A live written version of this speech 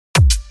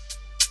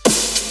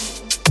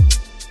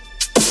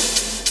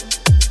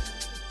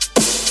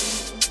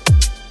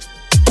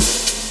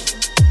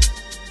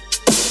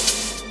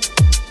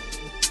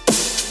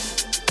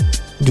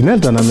Denel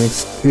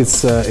Dynamics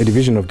is a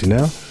division of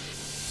Denel.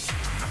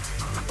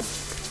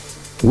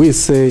 We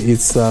say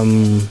it's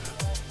the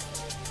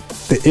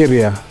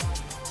area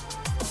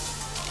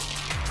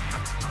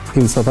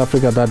in South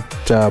Africa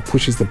that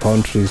pushes the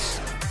boundaries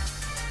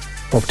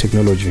of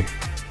technology.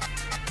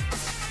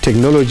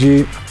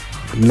 Technology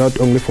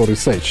not only for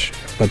research,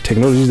 but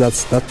technology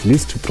that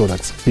leads to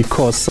products.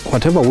 Because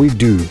whatever we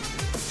do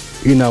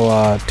in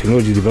our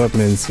technology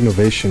developments,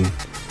 innovation,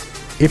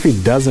 if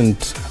it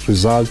doesn't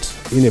result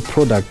in a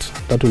product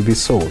that will be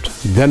sold,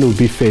 then we'll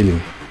be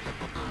failing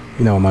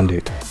in our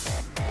mandate.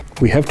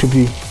 We have to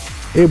be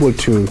able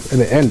to, at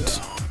the end,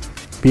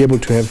 be able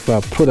to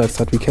have products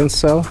that we can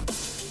sell,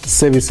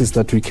 services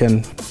that we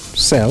can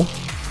sell,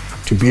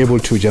 to be able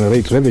to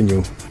generate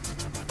revenue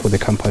for the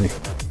company.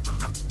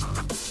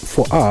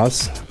 For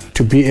us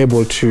to be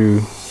able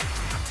to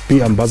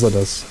be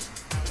ambassadors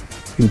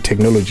in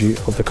technology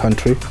of the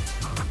country,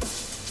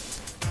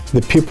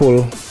 the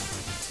people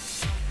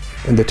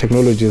and the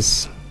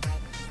technologies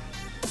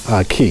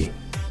are key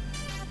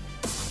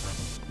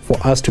for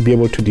us to be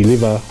able to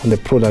deliver on the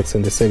products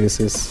and the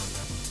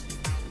services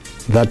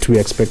that we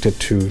expected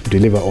to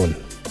deliver on.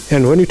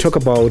 And when we talk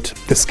about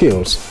the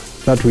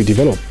skills that we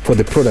develop for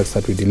the products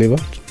that we deliver,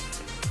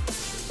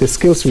 the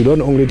skills, we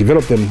don't only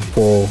develop them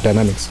for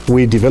Dynamics,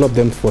 we develop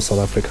them for South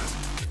Africa.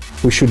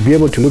 We should be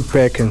able to look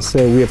back and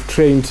say we have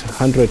trained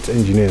 100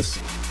 engineers.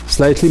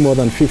 Slightly more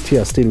than 50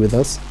 are still with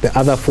us. The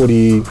other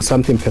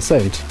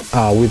 40-something%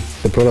 are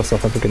with the broader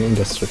South African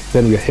industry.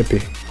 Then we are happy.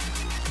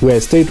 We are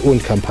a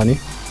state-owned company.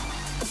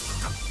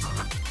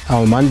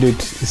 Our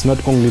mandate is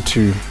not only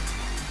to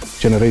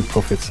generate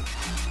profits,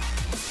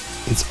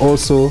 it's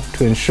also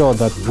to ensure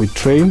that we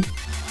train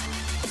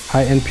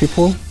high-end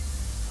people,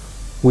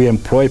 we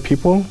employ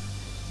people,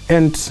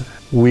 and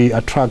we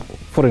attract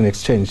foreign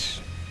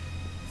exchange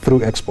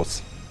through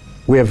exports.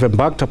 We have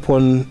embarked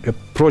upon a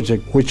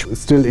project which is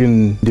still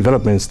in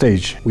development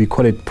stage. We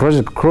call it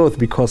Project Growth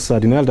because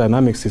Denel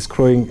Dynamics is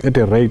growing at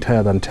a rate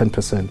higher than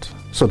 10%.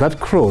 So that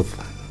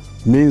growth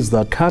means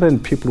that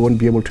current people won't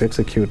be able to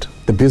execute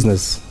the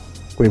business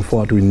going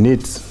forward. We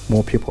need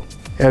more people.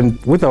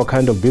 And with our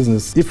kind of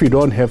business, if we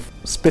don't have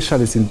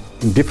specialists in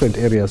different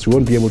areas, we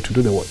won't be able to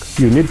do the work.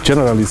 You need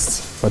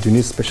generalists, but you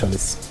need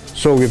specialists.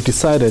 So we've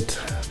decided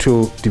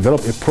to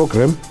develop a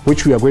program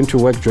which we are going to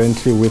work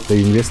jointly with the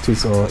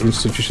universities or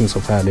institutions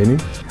of higher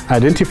learning,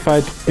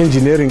 identified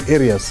engineering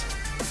areas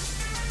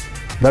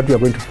that we are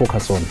going to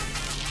focus on,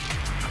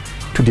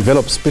 to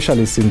develop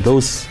specialists in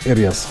those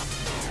areas,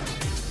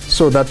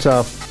 so that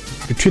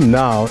between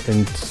now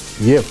and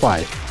year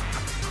 5,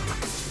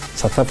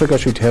 South Africa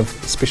should have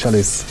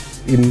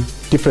specialists in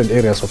different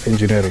areas of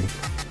engineering.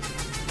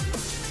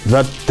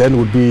 That then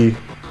would be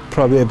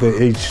probably at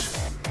the age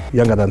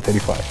younger than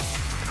 35.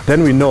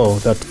 Then we know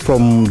that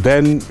from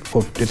then,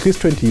 for at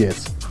least 20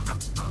 years,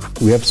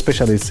 we have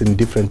specialists in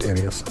different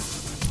areas.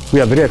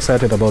 We are very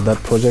excited about that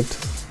project.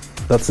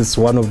 That is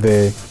one of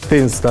the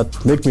things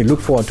that make me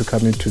look forward to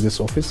coming to this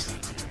office.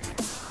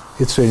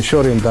 It's to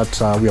ensuring that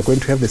we are going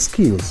to have the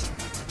skills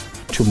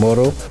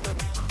tomorrow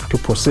to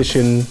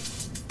position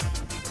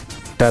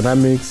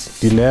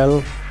Dynamics,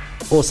 Denel,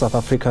 or South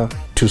Africa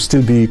to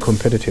still be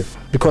competitive.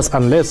 Because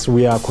unless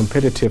we are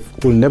competitive,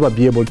 we'll never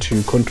be able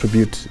to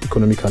contribute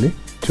economically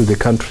to the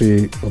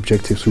country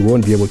objectives. We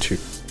won't be able to.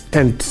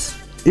 And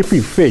if we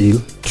fail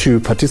to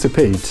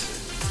participate,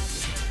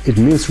 it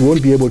means we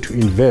won't be able to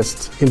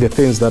invest in the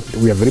things that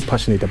we are very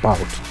passionate about,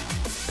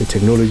 the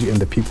technology and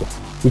the people.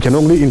 We can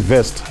only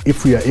invest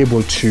if we are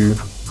able to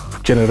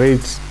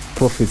generate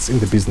profits in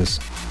the business.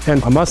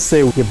 And I must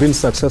say we've been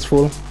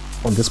successful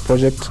on this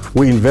project.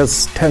 We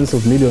invest tens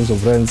of millions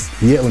of rands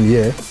year on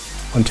year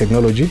on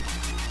technology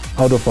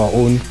out of our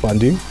own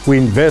funding. We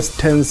invest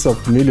tens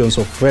of millions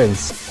of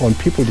rands on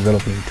people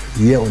development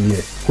year on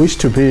year, which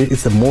to me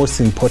is the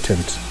most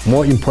important,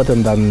 more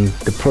important than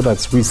the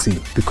products we see,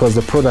 because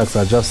the products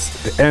are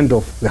just the end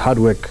of the hard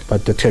work,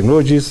 but the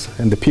technologies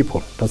and the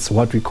people, that's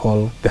what we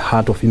call the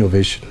heart of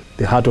innovation,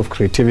 the heart of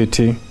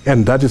creativity,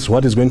 and that is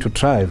what is going to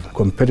drive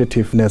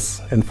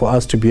competitiveness and for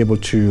us to be able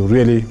to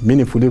really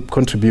meaningfully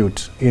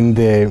contribute in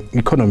the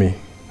economy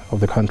of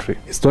the country.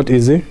 It's not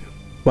easy.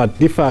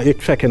 But if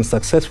I can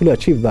successfully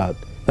achieve that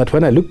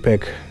when I look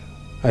back,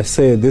 I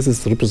say this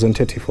is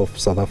representative of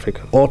South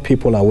Africa. All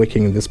people are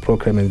working in this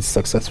program and it's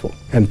successful.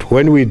 And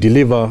when we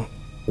deliver,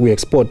 we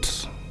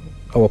export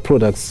our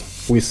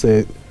products, we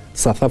say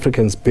South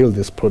Africans build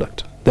this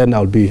product, then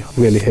I'll be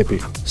really happy.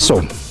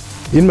 So,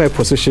 in my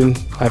position,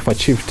 I've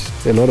achieved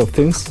a lot of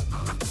things,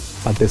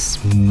 but there's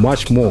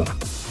much more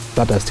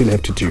that I still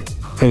have to do.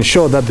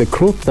 Ensure that the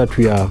growth that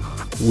we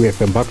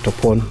have embarked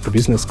upon, the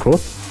business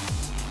growth,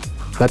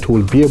 that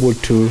will be able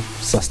to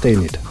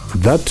sustain it.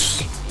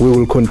 That we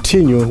will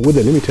continue with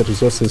the limited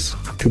resources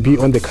to be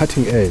on the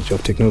cutting edge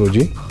of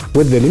technology,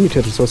 with the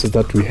limited resources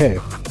that we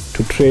have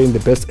to train the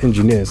best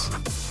engineers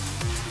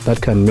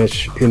that can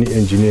match any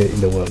engineer in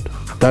the world.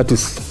 That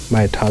is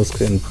my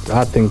task, and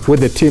I think with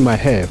the team I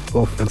have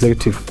of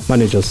executive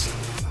managers,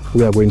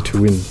 we are going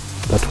to win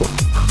that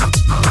one.